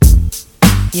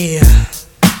Yeah,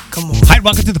 come on. Hi,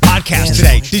 welcome to the podcast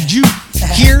today. Did you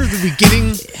hear the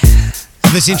beginning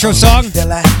of this intro song?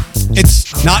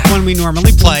 It's not one we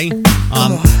normally play,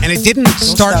 and it didn't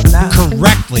start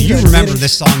correctly. You remember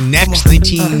this song, Next,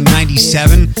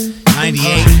 1997,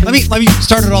 98. Let me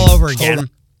start it all over again.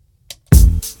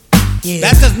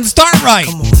 That doesn't start right.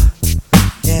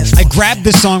 I grabbed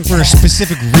this song for a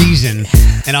specific reason,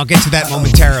 and I'll get to that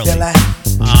momentarily.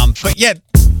 But yet,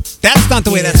 that's not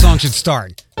the way that song should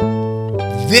start.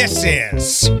 This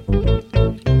is.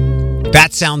 That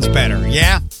sounds better,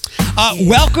 yeah?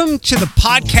 Welcome to the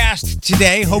podcast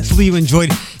today. Hopefully you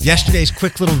enjoyed yesterday's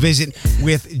quick little visit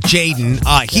with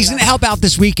Jaden. He's going to help out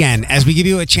this weekend as we give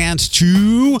you a chance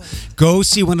to go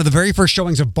see one of the very first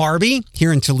showings of Barbie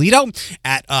here in Toledo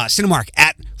at Cinemark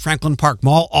at Franklin Park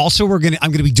Mall. Also, I'm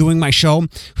going to be doing my show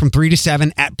from 3 to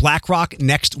 7 at Black Rock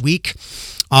next week.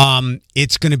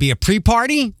 It's going to be a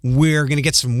pre-party. We're going to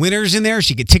get some winners in there.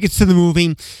 So you get tickets to the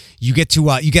movie. You get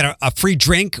to you get a free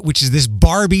drink, which is this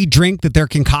Barbie drink that they're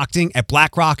concocting at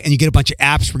Black Rock, and you get a bunch of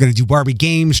apps. We're going to do Barbie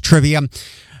games, trivia.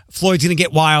 Floyd's going to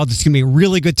get wild. It's going to be a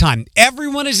really good time.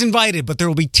 Everyone is invited, but there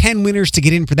will be 10 winners to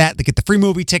get in for that. They get the free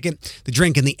movie ticket, the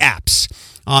drink, and the apps.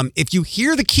 If you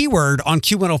hear the keyword on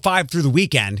Q105 through the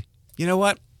weekend, you know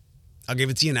what? I'll give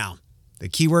it to you now. The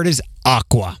keyword is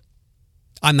aqua.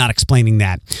 I'm not explaining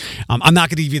that. I'm not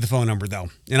going to give you the phone number, though.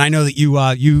 And I know that you,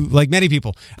 like many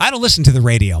people, I don't listen to the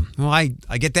radio. Well, I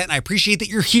get that, and I appreciate that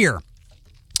you're here.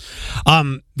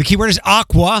 The keyword is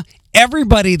aqua.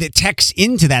 Everybody that texts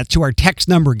into that to our text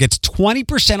number gets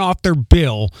 20% off their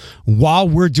bill while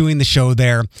we're doing the show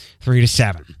there, 3 to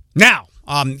 7. Now,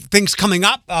 things coming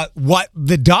up, What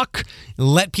the Duck,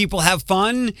 Let People Have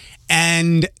Fun,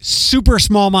 and super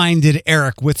small-minded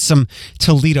Eric with some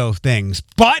Toledo things.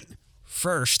 But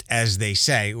first, as they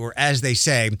say,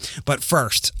 but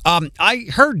first, I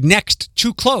heard Next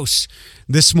Too Close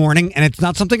this morning, and it's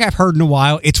not something I've heard in a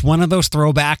while. It's one of those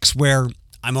throwbacks where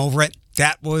I'm over it.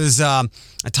 That was a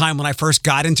time when I first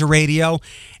got into radio,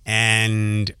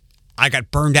 and I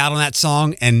got burned out on that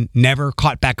song and never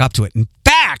caught back up to it. In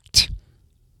fact,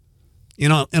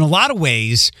 in a lot of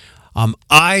ways,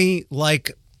 I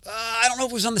don't know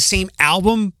if it was on the same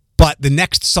album, but the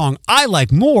next song I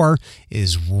like more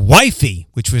is Wifey,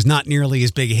 which was not nearly as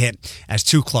big a hit as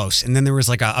Too Close. And then there was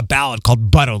like a ballad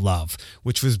called Butto Love,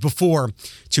 which was before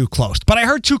Too Close. But I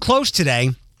heard Too Close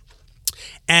today,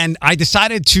 and I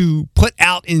decided to put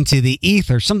out into the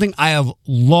ether something I have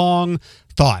long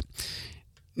thought.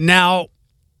 Now,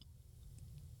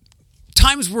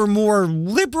 times were more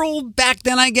liberal back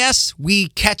then, I guess. We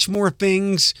catch more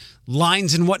things,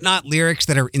 lines and whatnot, lyrics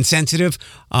that are insensitive.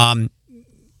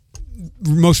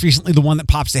 Most recently, the one that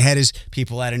pops ahead is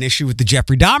people had an issue with the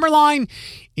Jeffrey Dahmer line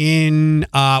in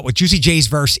with Juicy J's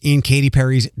verse in Katy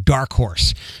Perry's Dark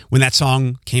Horse. When that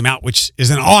song came out, which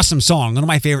is an awesome song, one of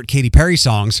my favorite Katy Perry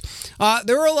songs,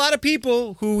 there were a lot of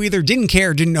people who either didn't care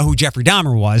or didn't know who Jeffrey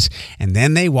Dahmer was, and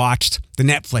then they watched the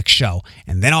Netflix show,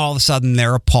 and then all of a sudden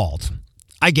they're appalled.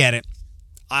 I get it.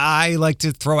 I like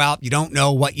to throw out, you don't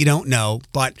know what you don't know,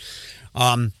 but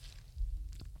and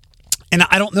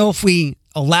I don't know if we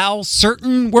allow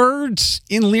certain words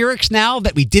in lyrics now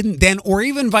that we didn't then, or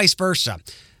even vice versa.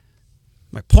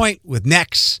 My point with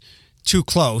Next Too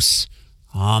Close,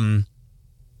 it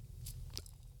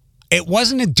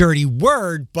wasn't a dirty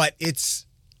word, but it's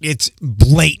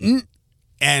blatant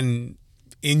and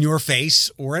in your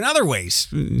face, or in other ways,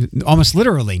 almost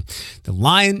literally. The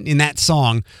line in that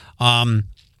song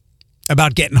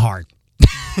about getting hard.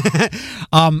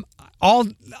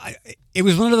 It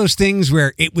was one of those things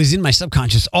where it was in my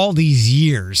subconscious all these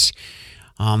years,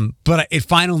 but it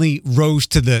finally rose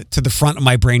to the front of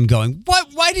my brain going, what?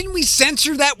 Why didn't we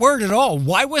censor that word at all?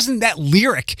 Why wasn't that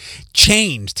lyric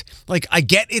changed? Like, I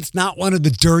get it's not one of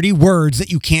the dirty words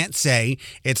that you can't say.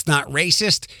 It's not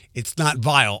racist. It's not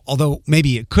vile, although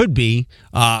maybe it could be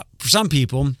for some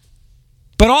people.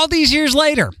 But all these years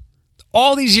later,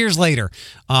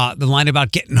 the line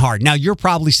about getting hard. Now, you're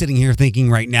probably sitting here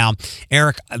thinking right now,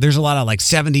 Eric, there's a lot of like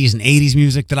 70s and 80s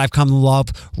music that I've come to love,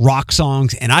 rock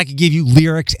songs, and I could give you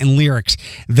lyrics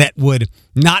that would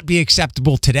not be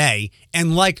acceptable today,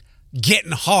 and like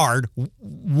getting hard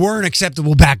weren't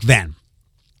acceptable back then.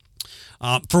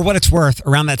 For what it's worth,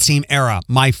 around that same era,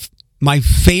 my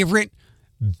favorite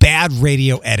bad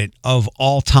radio edit of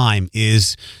all time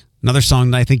is another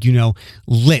song that I think you know,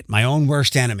 Lit, My Own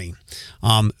Worst Enemy.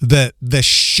 The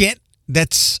shit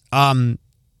that's not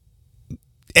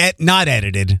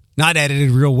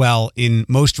edited real well in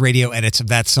most radio edits of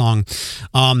that song.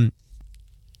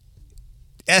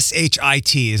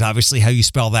 S-H-I-T is obviously how you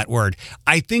spell that word.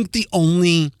 I think the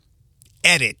only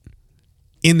edit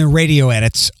in the radio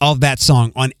edits of that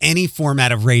song on any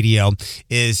format of radio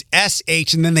is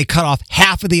SH, and then they cut off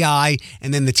half of the I,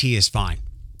 and then the T is fine.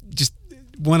 Just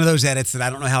one of those edits that I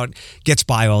don't know how it gets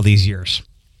by all these years.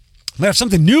 But if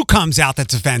something new comes out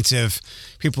that's offensive,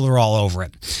 people are all over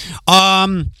it.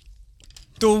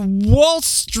 The Wall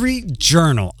Street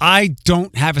Journal. I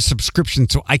don't have a subscription,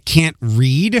 so I can't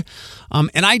read.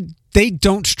 They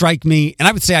don't strike me, and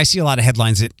I would say I see a lot of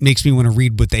headlines that makes me want to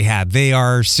read what they have. They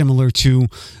are similar to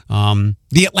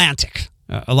The Atlantic.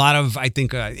 A lot of, I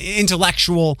think,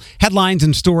 intellectual headlines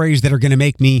and stories that are going to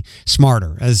make me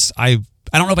smarter. As I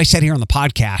don't know if I said here on the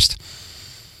podcast,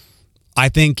 I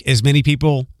think as many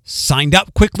people signed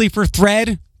up quickly for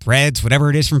Threads, whatever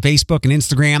it is from Facebook and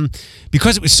Instagram,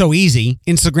 because it was so easy,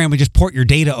 Instagram would just port your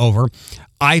data over.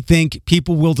 I think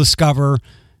people will discover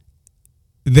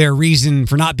their reason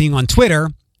for not being on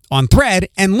Twitter, on Thread,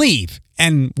 and leave.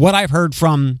 And what I've heard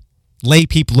from lay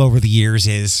people over the years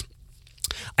is,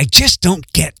 I just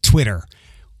don't get Twitter,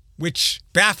 which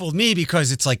baffled me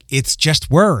because it's like, it's just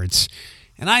words.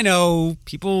 And I know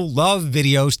people love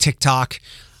videos, TikTok,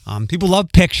 people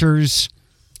love pictures,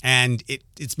 and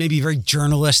it's maybe very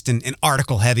journalist and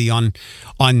article heavy on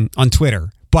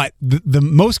Twitter. But the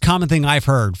most common thing I've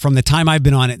heard from the time I've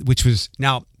been on it, which was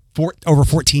now over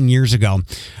 14 years ago,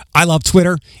 I love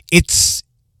Twitter. It's,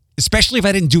 especially if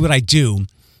I didn't do what I do,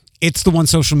 it's the one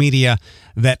social media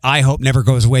that I hope never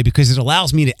goes away because it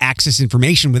allows me to access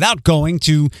information without going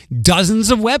to dozens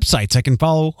of websites. I can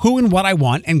follow who and what I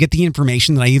want and get the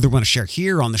information that I either want to share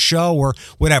here on the show or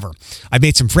whatever. I've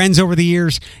made some friends over the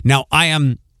years. Now, I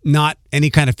am not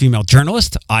any kind of female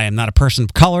journalist. I am not a person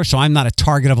of color, so I'm not a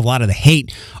target of a lot of the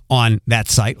hate on that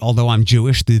site. Although I'm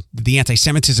Jewish, the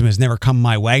anti-Semitism has never come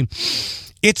my way.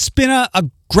 It's been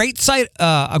a great site,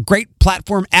 a great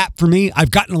platform app for me. I've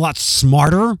gotten a lot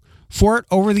smarter for it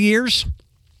over the years.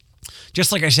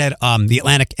 Just like I said, The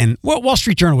Atlantic and Wall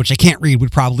Street Journal, which I can't read,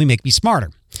 would probably make me smarter.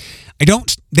 They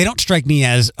don't strike me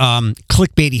as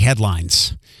clickbaity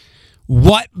headlines.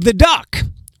 What the duck?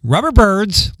 Rubber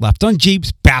birds left on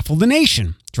Jeeps baffle the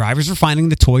nation. Drivers are finding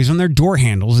the toys on their door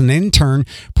handles and in turn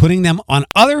putting them on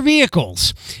other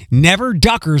vehicles. Never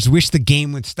duckers wish the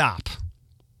game would stop.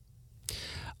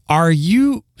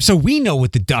 So we know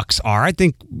what the ducks are. I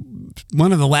think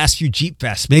one of the last few Jeep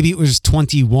Fests, maybe it was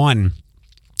 21,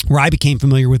 where I became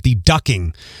familiar with the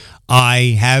ducking.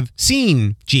 I have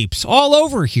seen Jeeps all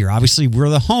over here. Obviously, we're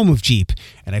the home of Jeep,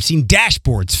 and I've seen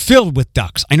dashboards filled with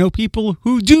ducks. I know people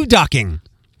who do ducking.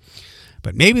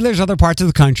 But maybe there's other parts of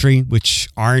the country which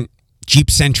aren't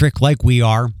Jeep-centric like we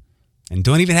are and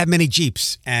don't even have many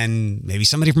Jeeps. And maybe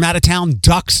somebody from out of town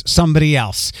ducks somebody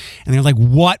else. And they're like,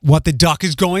 what the duck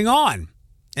is going on?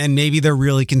 And maybe they're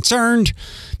really concerned.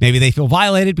 Maybe they feel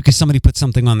violated because somebody put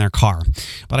something on their car.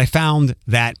 But I found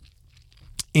that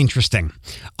interesting.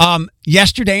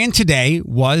 Yesterday and today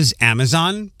was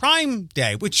Amazon Prime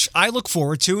Day, which I look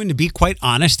forward to. And to be quite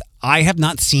honest, I have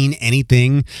not seen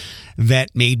anything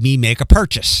that made me make a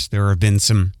purchase. There have been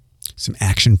some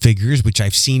action figures, which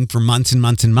I've seen for months and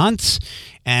months and months.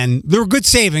 And there were good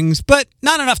savings, but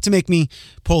not enough to make me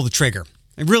pull the trigger.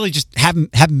 I really just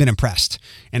haven't been impressed.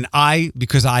 And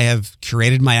because I have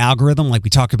curated my algorithm, like we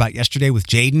talked about yesterday with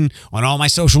Jaden, on all my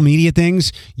social media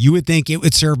things, you would think it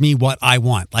would serve me what I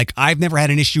want. Like, I've never had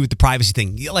an issue with the privacy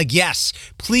thing. Like, yes,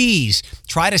 please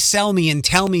try to sell me and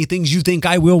tell me things you think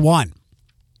I will want.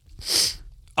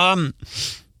 I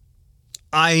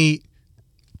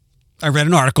read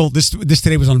an article. This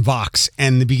today was on Vox,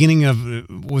 and the beginning of it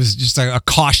was just a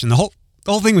caution. The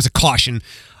whole thing was a caution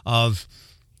of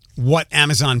what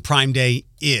Amazon Prime Day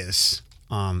is.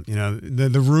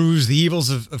 The ruse, the evils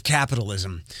of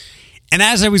capitalism. And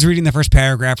as I was reading the first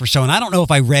paragraph or so, and I don't know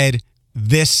if I read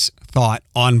this thought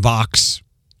on Vox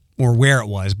or where it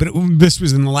was, but this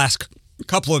was in the last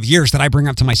couple of years that I bring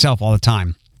up to myself all the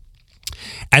time.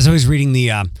 As I was reading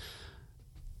the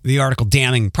article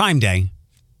damning Prime Day,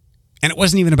 and it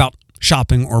wasn't even about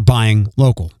shopping or buying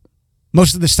local.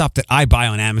 Most of the stuff that I buy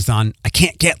on Amazon, I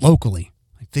can't get locally,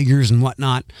 like figures and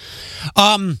whatnot.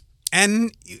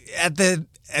 And at the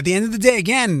end of the day,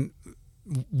 again,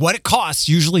 what it costs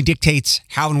usually dictates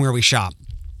how and where we shop.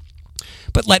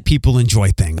 But let people enjoy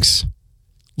things.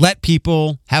 Let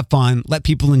people have fun. Let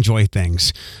people enjoy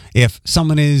things. If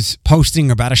someone is posting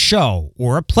about a show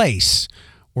or a place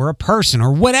or a person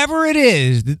or whatever it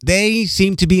is that they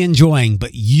seem to be enjoying,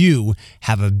 but you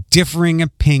have a differing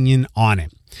opinion on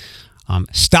it,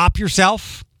 stop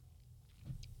yourself.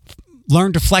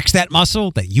 Learn to flex that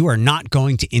muscle that you are not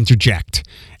going to interject.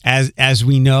 As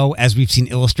we know, as we've seen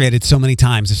illustrated so many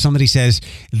times, if somebody says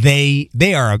they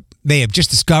have just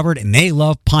discovered and they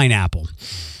love pineapple,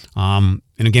 And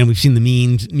again, we've seen the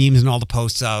memes and all the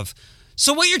posts of,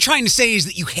 so what you're trying to say is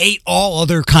that you hate all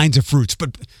other kinds of fruits,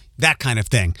 but that kind of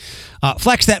thing.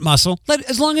 Flex that muscle.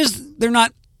 As long as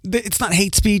it's not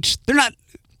hate speech, they're not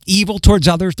evil towards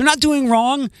others, they're not doing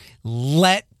wrong,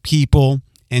 let people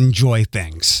enjoy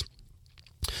things.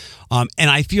 And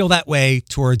I feel that way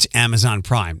towards Amazon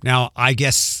Prime. Now, I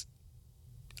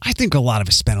think a lot of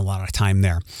us spend a lot of time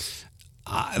there.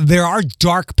 There are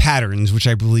dark patterns, which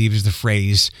I believe is the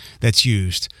phrase that's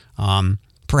used.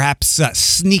 Perhaps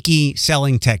sneaky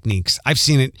selling techniques. I've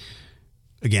seen it,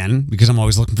 again, because I'm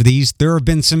always looking for these. There have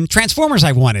been some Transformers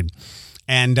I've wanted.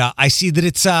 And I see that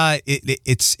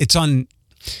it's on...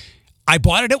 I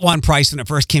bought it at one price when it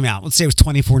first came out. Let's say it was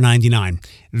 $24.99.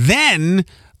 Then,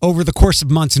 over the course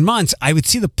of months and months, I would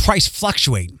see the price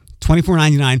fluctuate.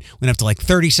 $24.99 went up to like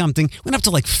 30-something, went up to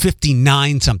like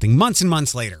 59-something, months and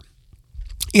months later.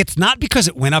 It's not because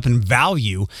it went up in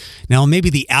value. Now, maybe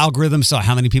the algorithm saw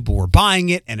how many people were buying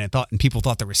it, and people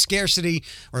thought there was scarcity,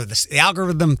 or the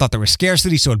algorithm thought there was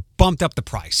scarcity, so it bumped up the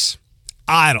price.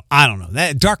 I don't know.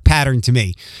 That dark pattern to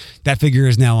me. That figure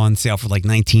is now on sale for like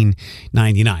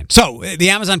 $19.99. So the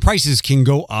Amazon prices can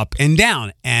go up and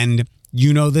down, and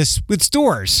you know this with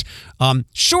stores.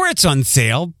 Sure, it's on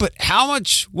sale, but how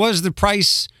much was the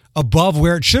price above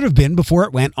where it should have been before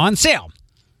it went on sale?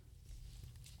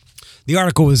 The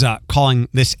article was calling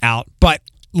this out, but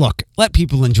look, let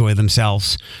people enjoy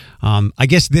themselves. I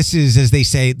guess this is, as they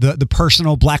say, the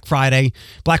personal Black Friday.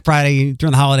 Black Friday,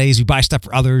 during the holidays, we buy stuff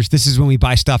for others. This is when we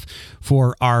buy stuff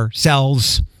for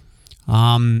ourselves.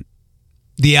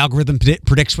 The algorithm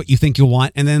predicts what you think you'll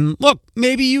want. And then, look,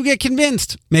 maybe you get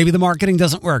convinced. Maybe the marketing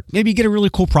doesn't work. Maybe you get a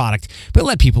really cool product. But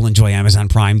let people enjoy Amazon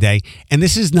Prime Day. And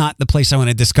this is not the place I want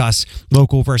to discuss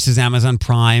local versus Amazon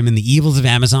Prime and the evils of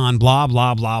Amazon, blah,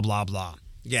 blah, blah, blah, blah.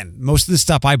 Again, most of the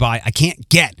stuff I buy, I can't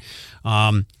get.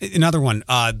 Another one,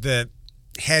 the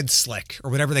head slick, or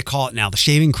whatever they call it now, the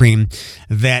shaving cream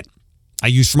that I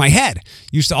use for my head,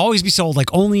 used to always be sold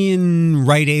like only in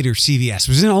Rite Aid or CVS. It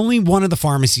was in only one of the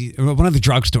pharmacies, one of the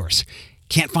drugstores.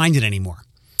 Can't find it anymore.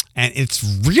 And it's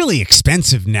really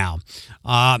expensive now.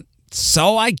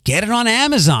 So I get it on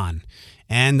Amazon.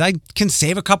 And I can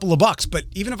save a couple of bucks. But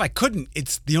even if I couldn't,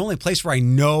 it's the only place where I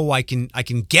know I can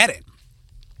get it.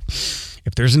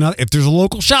 If there's a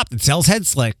local shop that sells head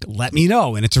slick, let me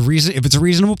know. And if it's a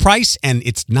reasonable price and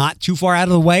it's not too far out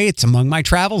of the way, it's among my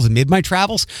travels, amid my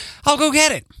travels, I'll go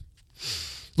get it.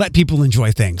 Let people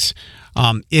enjoy things.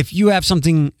 If you have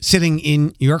something sitting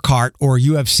in your cart or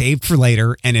you have saved for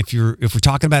later, and if we're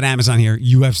talking about Amazon here,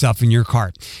 you have stuff in your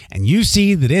cart and you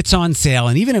see that it's on sale,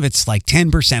 and even if it's like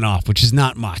 10% off, which is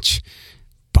not much,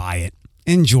 buy it,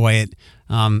 enjoy it.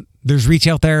 There's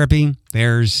retail therapy.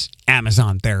 There's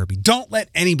Amazon therapy. Don't let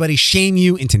anybody shame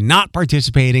you into not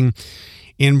participating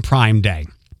in Prime Day.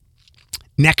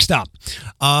 Next up,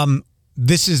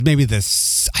 this is maybe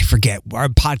I forget. Our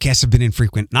podcasts have been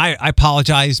infrequent, and I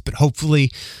apologize, but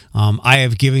hopefully I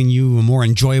have given you a more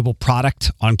enjoyable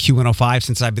product on Q105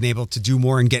 since I've been able to do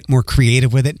more and get more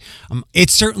creative with it. It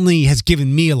certainly has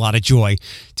given me a lot of joy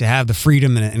to have the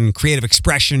freedom and creative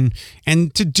expression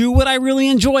and to do what I really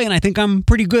enjoy, and I think I'm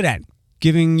pretty good at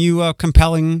giving you a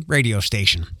compelling radio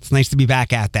station. It's nice to be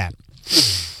back at that.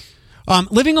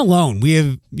 Living alone.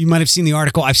 You might have seen the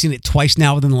article. I've seen it twice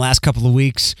now within the last couple of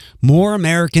weeks. More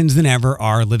Americans than ever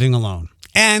are living alone.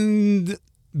 And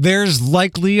there's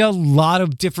likely a lot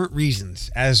of different reasons,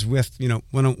 as with,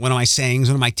 one of my sayings,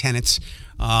 one of my tenets.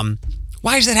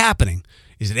 Why is that happening?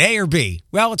 Is it A or B?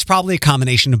 Well, it's probably a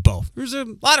combination of both. There's a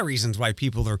lot of reasons why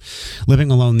people are living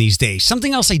alone these days.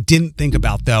 Something else I didn't think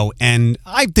about, though, and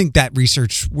I think that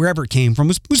research, wherever it came from,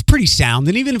 was pretty sound.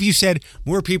 And even if you said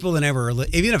more people than ever,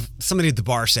 even if somebody at the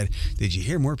bar said, did you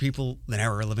hear more people than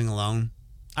ever are living alone?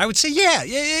 I would say, yeah,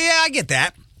 I get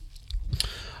that.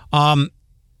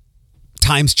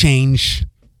 Times change.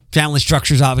 Family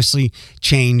structures obviously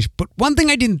change. But one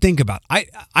thing I didn't think about,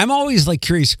 I'm always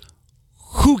curious,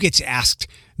 who gets asked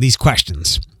these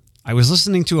questions? I was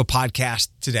listening to a podcast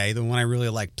today, the one I really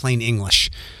like, Plain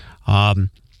English. The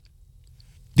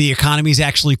economy is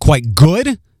actually quite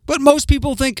good, but most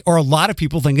people think, or a lot of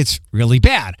people think, it's really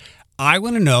bad. I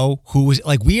want to know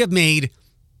we have made,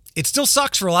 it still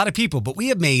sucks for a lot of people, but we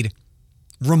have made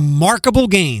remarkable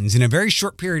gains in a very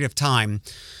short period of time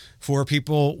for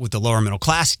people with the lower middle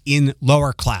class, in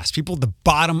lower class, people at the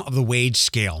bottom of the wage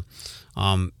scale.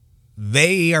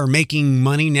 They are making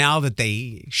money now that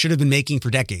they should have been making for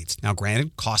decades. Now,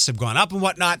 granted, costs have gone up and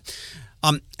whatnot.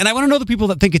 And I want to know the people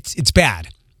that think it's bad.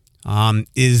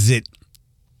 Is it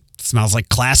smells like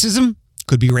classism?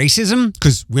 Could be racism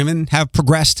because women have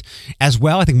progressed as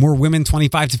well. I think more women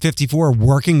 25 to 54 are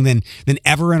working than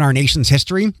ever in our nation's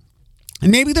history.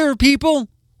 And maybe there are people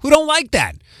who don't like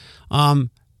that.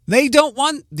 They don't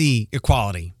want the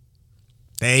equality.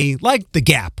 They like the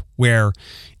gap where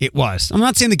it was. I'm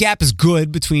not saying the gap is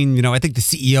good between, I think the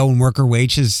CEO and worker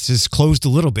wage has closed a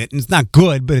little bit. And it's not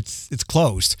good, but it's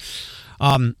closed.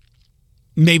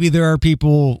 Maybe there are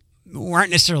people who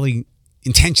aren't necessarily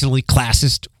intentionally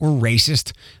classist or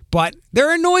racist, but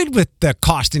they're annoyed with the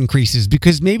cost increases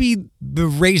because maybe the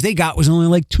raise they got was only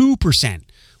like 2%,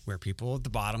 where people at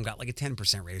the bottom got like a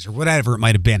 10% raise or whatever it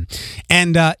might have been.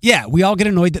 And we all get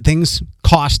annoyed that things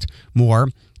cost more,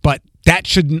 but that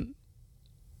shouldn't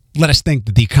let us think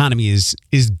that the economy is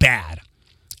bad.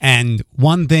 And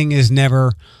one thing is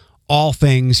never all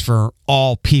things for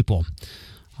all people.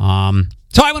 So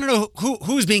I want to know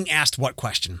who's being asked what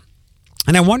question.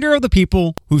 And I wonder of the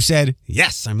people who said,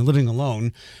 yes, I'm living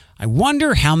alone. I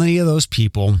wonder how many of those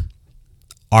people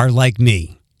are like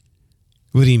me.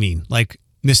 What do you mean? Like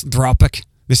misanthropic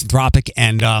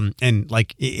and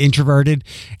like introverted,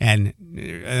 and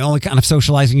the only kind of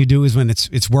socializing you do is when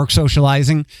it's work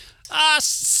socializing.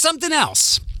 Something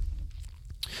else.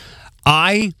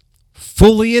 I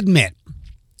fully admit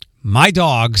my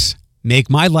dogs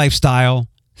make my lifestyle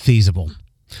feasible.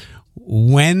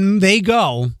 When they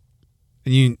go,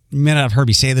 and you may not have heard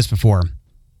me say this before,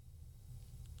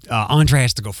 Andre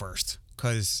has to go first,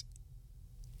 because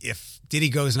if Diddy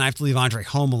goes and I have to leave Andre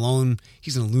home alone,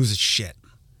 he's going to lose his shit.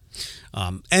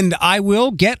 And I will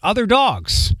get other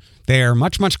dogs. They're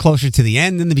much, much closer to the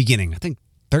end than the beginning. I think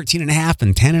 13 and a half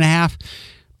and 10 and a half.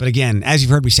 But again, as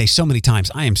you've heard me say so many times,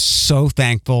 I am so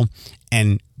thankful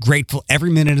and grateful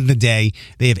every minute of the day.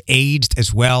 They have aged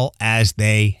as well as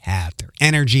they have. Their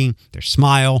energy, their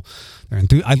smile, their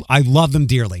I love them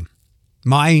dearly.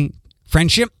 My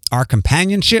friendship, our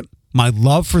companionship, my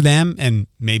love for them, and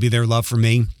maybe their love for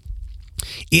me,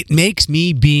 it makes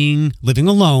me living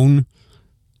alone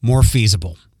more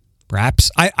feasible. Perhaps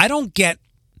I don't get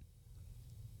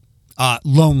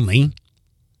lonely.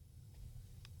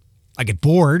 I get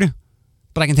bored,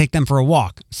 but I can take them for a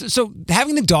walk. So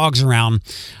having the dogs around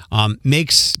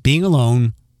makes being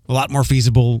alone a lot more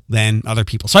feasible than other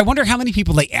people. So I wonder how many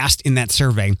people they asked in that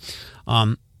survey.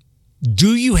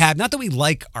 Do you have, not that we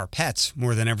like our pets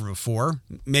more than ever before.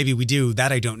 Maybe we do,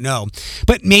 that I don't know.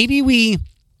 But maybe we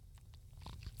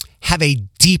have a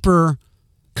deeper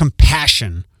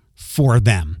compassion for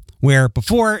them, where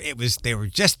before they were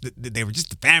just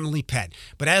the family pet.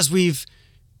 But as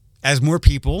more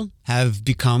people have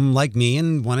become like me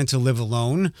and wanted to live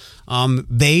alone,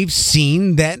 they've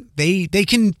seen that they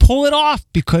can pull it off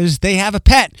because they have a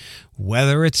pet,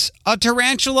 whether it's a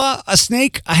tarantula, a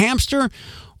snake, a hamster,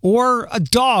 or a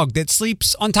dog that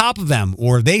sleeps on top of them,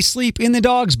 or they sleep in the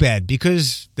dog's bed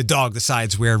because the dog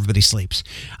decides where everybody sleeps.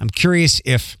 I'm curious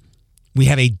if we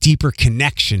have a deeper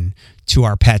connection to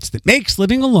our pets that makes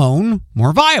living alone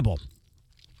more viable.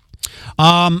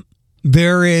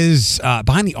 There is,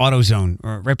 behind the AutoZone,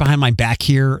 or right behind my back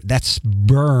here, that's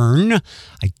Burn.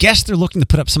 I guess they're looking to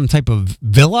put up some type of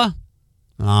villa.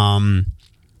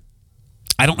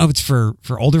 I don't know if it's for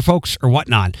older folks or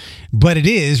whatnot, but it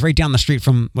is right down the street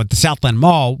from the Southland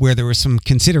Mall, where there was some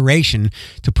consideration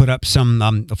to put up some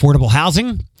affordable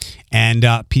housing, and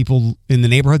people in the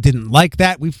neighborhood didn't like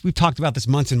that. We've talked about this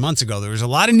months and months ago. There was a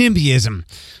lot of NIMBYism.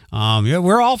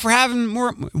 We're all for having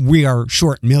more. We are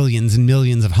short millions and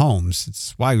millions of homes.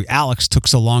 It's why Alex took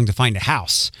so long to find a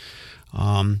house.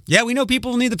 We know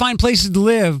people need to find places to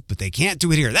live, but they can't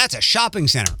do it here. That's a shopping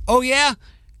center. Oh, yeah?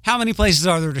 How many places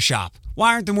are there to shop?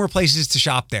 Why aren't there more places to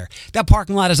shop there? That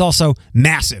parking lot is also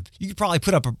massive. You could probably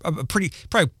put up a pretty,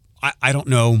 I don't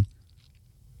know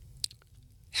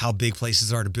how big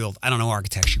places are to build. I don't know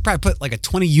architecture. You probably put like a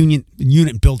 20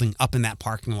 unit building up in that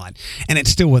parking lot, and it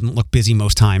still wouldn't look busy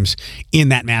most times in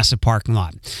that massive parking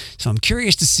lot. So I'm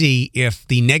curious to see if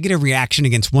the negative reaction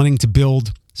against wanting to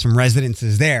build some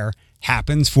residences there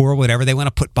happens for whatever they want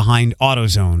to put behind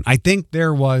AutoZone. I think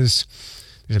there's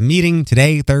a meeting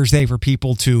today, Thursday, for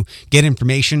people to get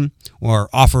information or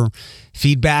offer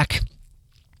feedback.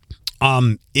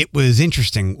 It was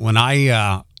interesting when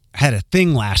I had a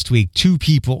thing last week, two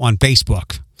people on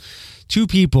Facebook, two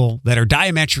people that are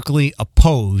diametrically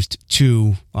opposed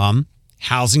to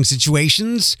housing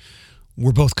situations,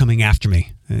 were both coming after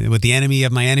me. With the enemy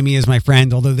of my enemy is my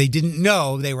friend, although they didn't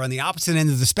know they were on the opposite end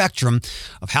of the spectrum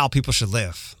of how people should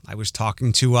live. I was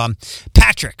talking to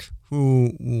Patrick,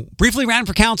 who briefly ran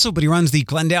for council, but he runs the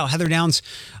Glendale Heather Downs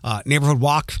Neighborhood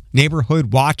Watch,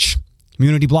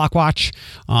 Community Block Watch.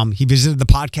 He visited the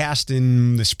podcast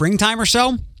in the springtime or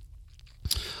so.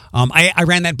 I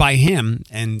ran that by him,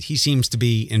 and he seems to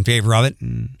be in favor of it.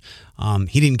 And,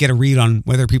 he didn't get a read on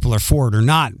whether people are for it or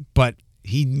not, but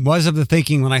he was of the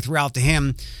thinking when I threw out to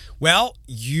him, well,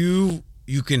 you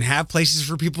can have places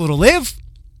for people to live,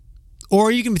 or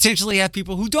you can potentially have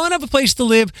people who don't have a place to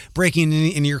live breaking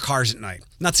into your cars at night.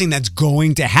 Not saying that's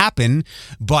going to happen,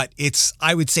 but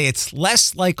I would say it's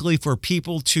less likely for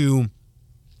people to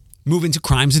move into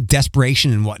crimes of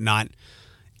desperation and whatnot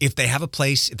if they have a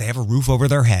place, if they have a roof over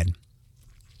their head.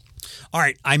 All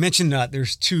right, I mentioned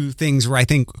there's two things where I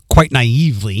think quite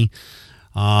naively,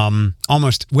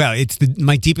 it's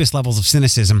my deepest levels of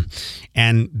cynicism,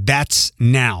 and that's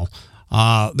now.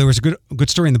 There was a good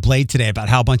story in The Blade today about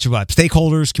how a bunch of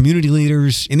stakeholders, community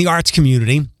leaders in the arts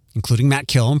community, including Matt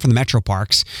Killam from the Metro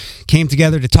Parks, came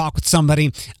together to talk with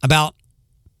somebody about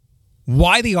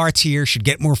why the arts here should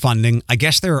get more funding. I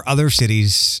guess there are other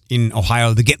cities in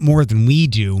Ohio that get more than we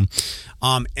do.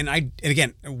 And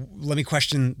again, let me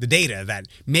question the data that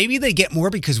maybe they get more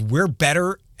because we're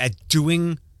better at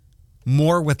doing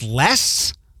more with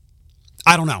less.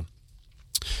 I don't know.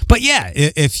 But yeah,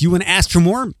 if you want to ask for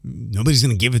more, nobody's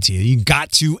going to give it to you. You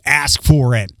got to ask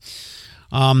for it.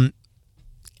 And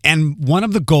one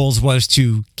of the goals was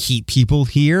to keep people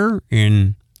here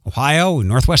in Ohio,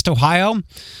 Northwest Ohio,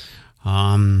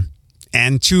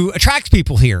 and to attract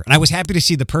people here. And I was happy to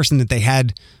see the person that they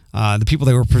had, the people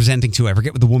they were presenting to. I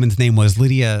forget what the woman's name was,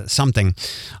 Lydia something.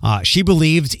 She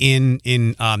believed in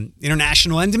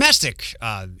international and domestic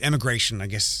immigration, I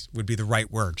guess would be the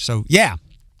right word. So yeah.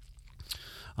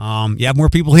 You have more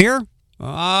people here,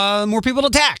 more people to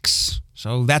tax.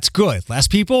 So that's good. Less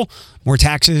people, more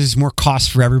taxes, more costs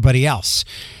for everybody else.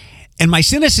 And my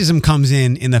cynicism comes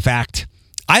in the fact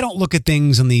I don't look at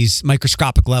things on these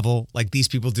microscopic level like these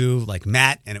people do, like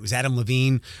Matt, and it was Adam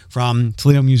Levine from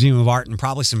Toledo Museum of Art, and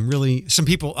probably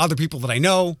other people that I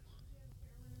know,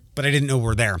 but I didn't know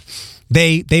were there.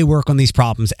 They work on these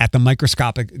problems at the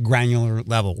microscopic granular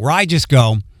level, where I just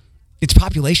go, it's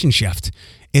population shift.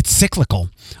 It's cyclical.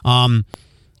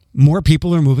 More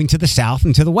people are moving to the south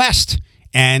and to the west.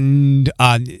 And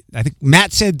I think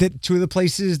Matt said that two of the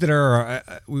places that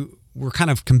we're kind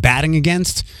of competing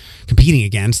against, did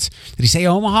he say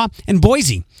Omaha and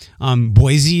Boise?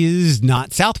 Boise is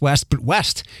not southwest, but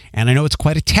west. And I know it's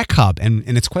quite a tech hub, and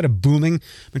it's quite a booming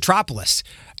metropolis.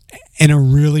 In a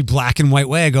really black and white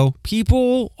way, I go,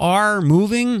 people are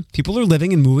living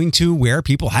and moving to where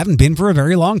people haven't been for a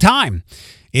very long time.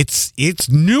 It's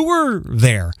newer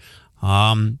there.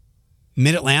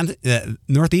 Mid-Atlantic,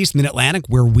 Northeast Mid-Atlantic,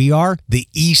 where we are, the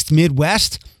East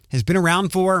Midwest, has been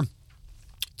around for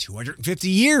 250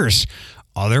 years.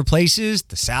 Other places,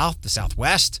 the South, the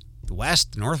Southwest, the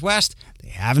West, the Northwest, they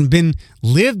haven't been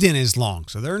lived in as long,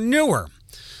 so they're newer.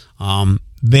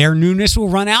 Their newness will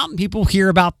run out, and people hear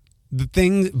about the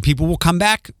thing. People will come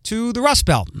back to the Rust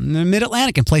Belt, and the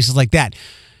Mid-Atlantic, and places like that.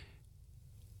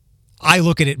 I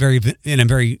look at it in a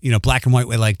very black and white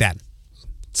way like that.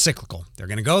 It's cyclical. They're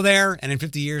going to go there, and in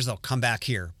 50 years they'll come back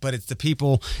here. But it's the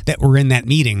people that were in that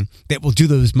meeting that will do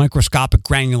those microscopic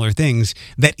granular things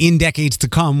that in decades to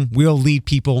come will lead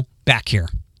people back here.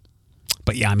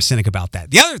 But yeah, I'm a cynic about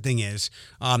that. The other thing is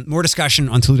more discussion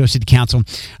on Toledo City Council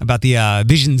about the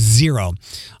Vision Zero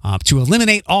to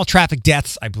eliminate all traffic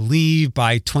deaths, I believe,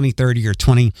 by 2030 or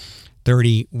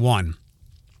 2031.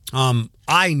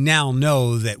 I now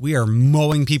know that we are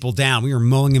mowing people down. We are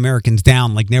mowing Americans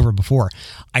down like never before.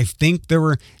 I think there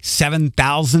were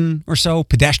 7,000 or so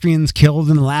pedestrians killed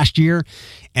in the last year.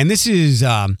 And this is,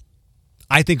 I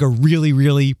think, a really,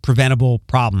 really preventable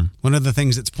problem. One of the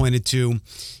things that's pointed to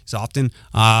is often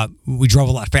we drove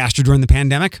a lot faster during the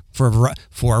pandemic for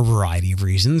a variety of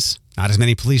reasons. Not as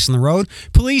many police on the road.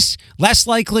 Police less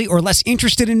likely or less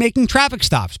interested in making traffic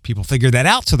stops. People figure that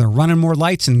out, so they're running more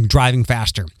lights and driving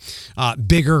faster.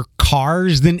 Bigger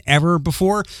cars than ever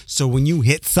before. So when you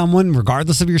hit someone,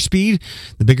 regardless of your speed,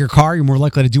 the bigger car, you're more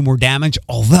likely to do more damage.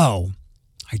 Although,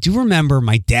 I do remember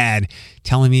my dad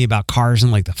telling me about cars in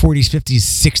like the 40s, 50s,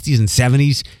 60s, and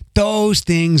 70s. Those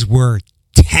things were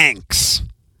tanks.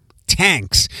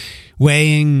 Tanks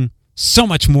weighing so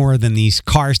much more than these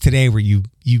cars today where you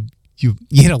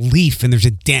hit a leaf and there's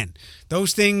a dent.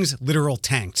 Those things, literal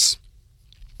tanks.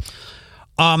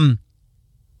 Some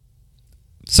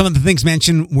of the things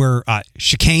mentioned were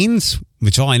chicanes,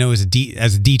 which all I know is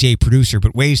as a DJ producer,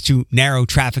 but ways to narrow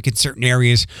traffic in certain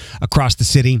areas across the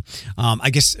city.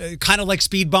 I guess kind of like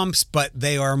speed bumps, but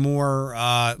they are more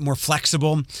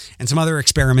flexible, and some other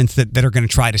experiments that are going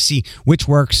to try to see which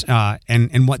works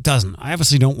and what doesn't. I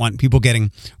obviously don't want people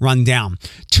getting run down.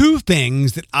 Two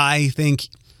things that I think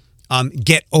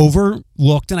get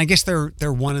overlooked, and I guess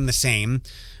they're one and the same.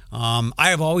 I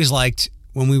have always liked,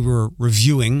 when we were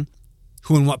reviewing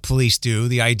Who and What Police Do,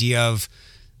 the idea of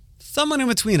someone in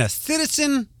between a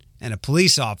citizen and a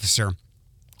police officer,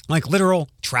 like literal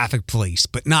traffic police,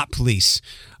 but not police,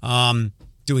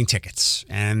 doing tickets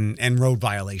and road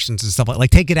violations and stuff like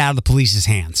take it out of the police's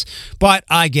hands. But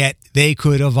I get they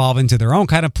could evolve into their own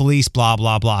kind of police, blah,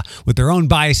 blah, blah, with their own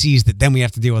biases that then we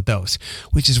have to deal with those,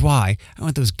 which is why I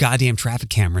want those goddamn traffic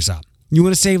cameras up. You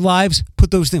want to save lives?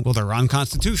 Put those things. Well, they're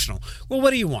unconstitutional. Well, what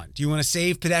do you want? Do you want to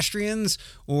save pedestrians,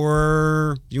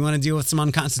 or do you want to deal with some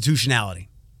unconstitutionality?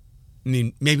 I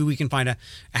mean, maybe we can find a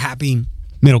happy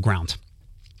middle ground.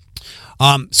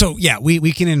 So yeah,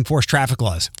 we can enforce traffic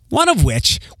laws. One of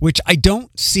which I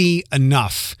don't see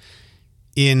enough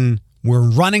we're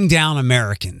running down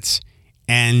Americans.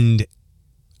 And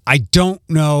I don't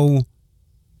know,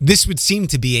 this would seem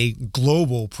to be a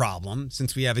global problem,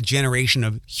 since we have a generation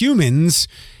of humans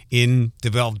in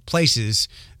developed places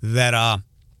that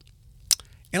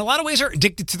in a lot of ways are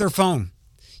addicted to their phone.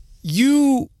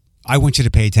 I want you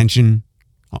to pay attention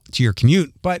to your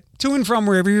commute, but to and from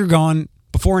wherever you're going,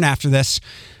 before and after this,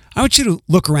 I want you to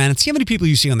look around and see how many people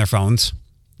you see on their phones,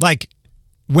 like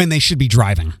when they should be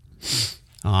driving.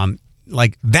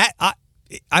 Like that,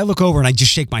 I look over and I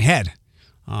just shake my head.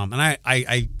 And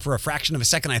I for a fraction of a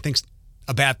second, I think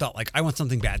a bad thought, like I want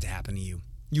something bad to happen to you.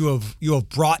 You have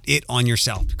brought it on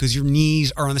yourself because your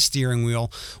knees are on the steering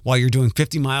wheel while you're doing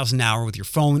 50 miles an hour with your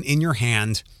phone in your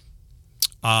hand,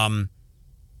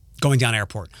 going down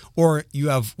airport. Or you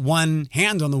have one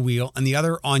hand on the wheel and the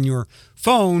other on your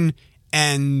phone,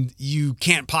 and you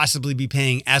can't possibly be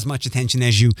paying as much attention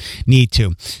as you need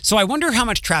to. So I wonder how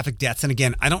much traffic deaths, and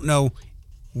again, I don't know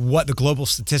what the global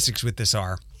statistics with this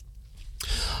are,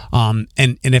 and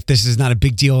if this is not a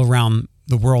big deal around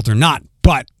the world or not,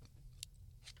 but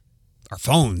our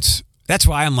phones. That's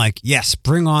why I'm like, yes,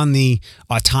 bring on the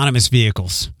autonomous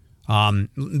vehicles.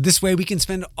 This way we can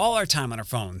spend all our time on our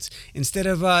phones instead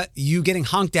of you getting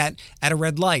honked at a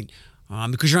red light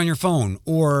because you're on your phone,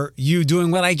 or you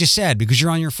doing what I just said because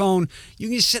you're on your phone. You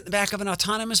can just sit in the back of an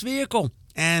autonomous vehicle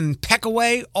and peck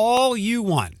away all you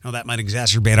want. Now, that might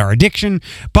exacerbate our addiction,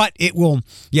 but it will.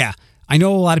 Yeah, I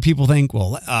know a lot of people think,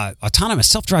 well, autonomous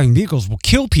self-driving vehicles will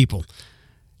kill people.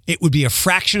 It would be a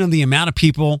fraction of the amount of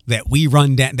people that we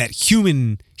run down, that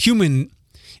human.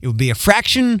 It would be a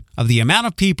fraction of the amount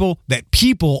of people that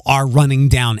people are running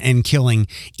down and killing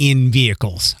in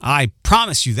vehicles. I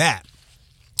promise you that.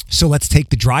 So let's take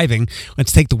the driving.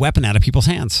 Let's take the weapon out of people's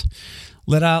hands.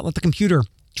 Let the computer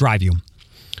drive you.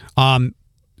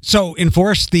 So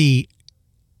enforce the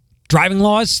driving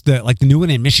laws, like the new one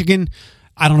in Michigan.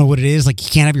 I don't know what it is. Like, you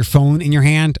can't have your phone in your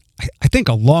hand. I think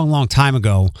a long, long time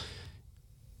ago,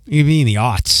 maybe in the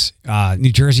aughts,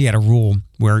 New Jersey had a rule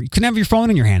where you couldn't have your phone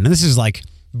in your hand. And this is like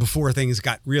before things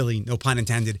got really, no pun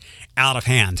intended, out of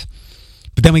hand.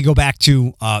 But then we go back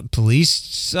to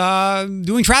police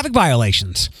doing traffic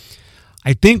violations.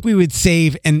 I think we would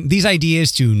save, and these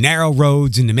ideas to narrow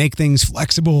roads and to make things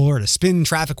flexible, or to spin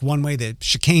traffic one way, the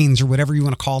chicanes or whatever you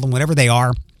want to call them, whatever they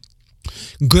are,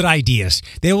 good ideas.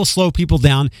 They will slow people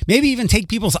down, maybe even take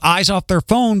people's eyes off their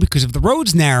phone, because if the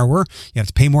road's narrower, you have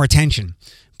to pay more attention.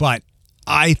 But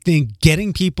I think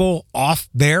getting people off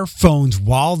their phones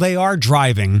while they are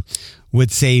driving would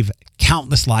save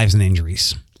countless lives and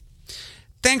injuries.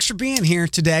 Thanks for being here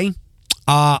today.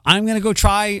 I'm going to go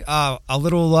try a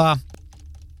little,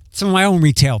 some of my own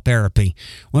retail therapy.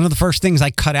 One of the first things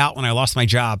I cut out when I lost my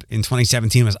job in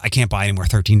 2017 was I can't buy any more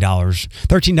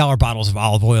 $13 bottles of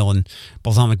olive oil and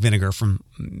balsamic vinegar from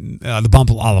the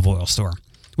Bumble olive oil store.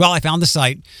 Well, I found the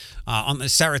site on the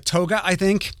Saratoga, I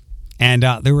think. And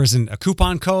there was a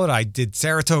coupon code. I did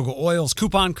Saratoga Oils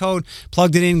coupon code,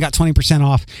 plugged it in, got 20%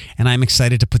 off, and I'm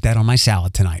excited to put that on my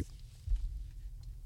salad tonight.